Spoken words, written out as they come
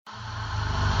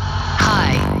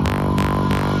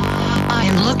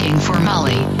looking for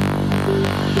Molly.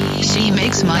 She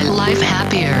makes my life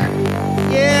happier.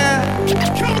 Yeah.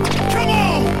 Come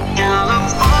on.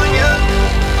 California.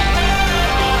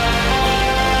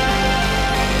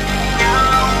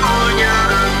 California.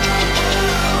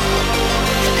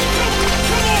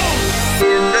 Come on.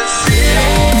 In the city.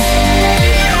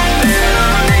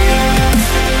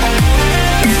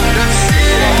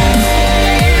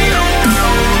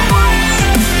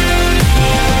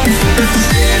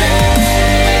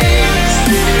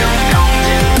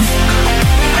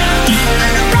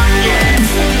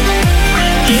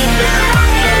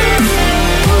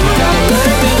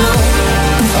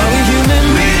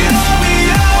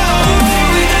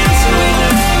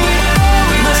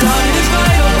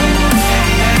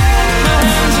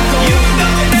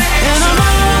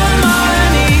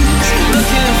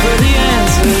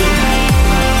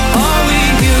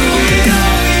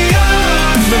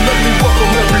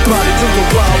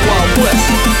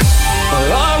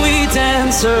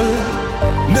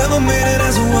 Never made it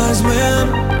as a wise man.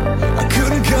 I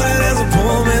couldn't cut it as a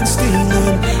poor man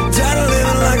stealing. Tired of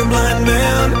living like a blind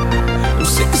man. I'm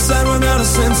sick aside without a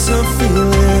sense of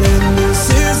feeling. And this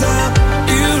is how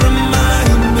you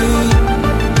remind me.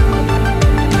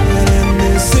 And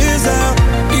this is how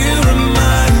you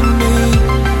remind me.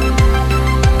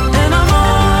 And I'm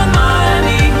on my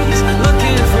knees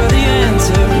looking for the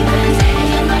answer.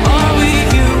 Are we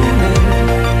human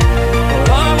or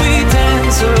are we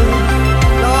dancer?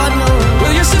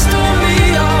 Will your sister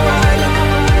be alright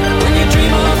when you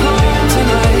dream of home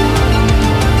tonight?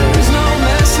 There is no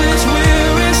message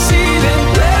we're receiving.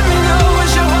 Let me know,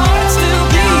 is your heart still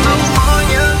beating?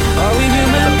 Are we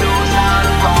human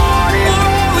or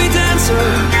are we dancer?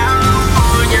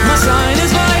 My sign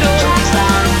is vital.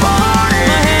 My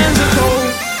hands are cold.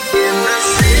 In the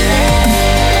city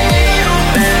of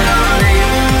Berlin.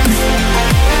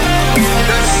 In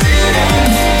the city.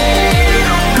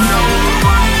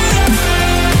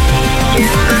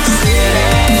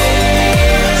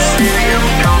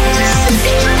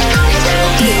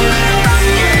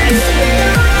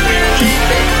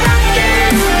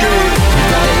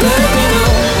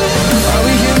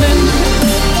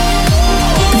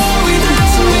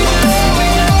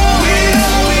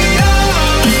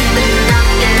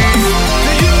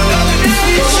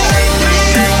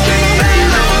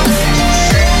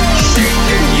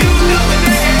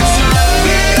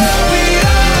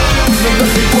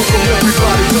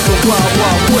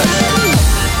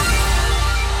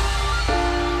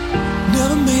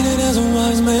 Never made it as a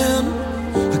wise man.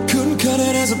 I couldn't cut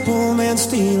it as a poor man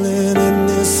stealing. And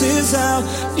this is how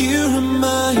you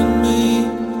remind me.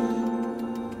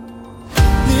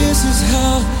 This is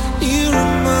how you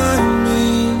remind me.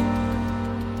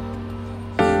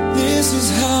 This is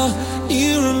how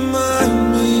you remind me.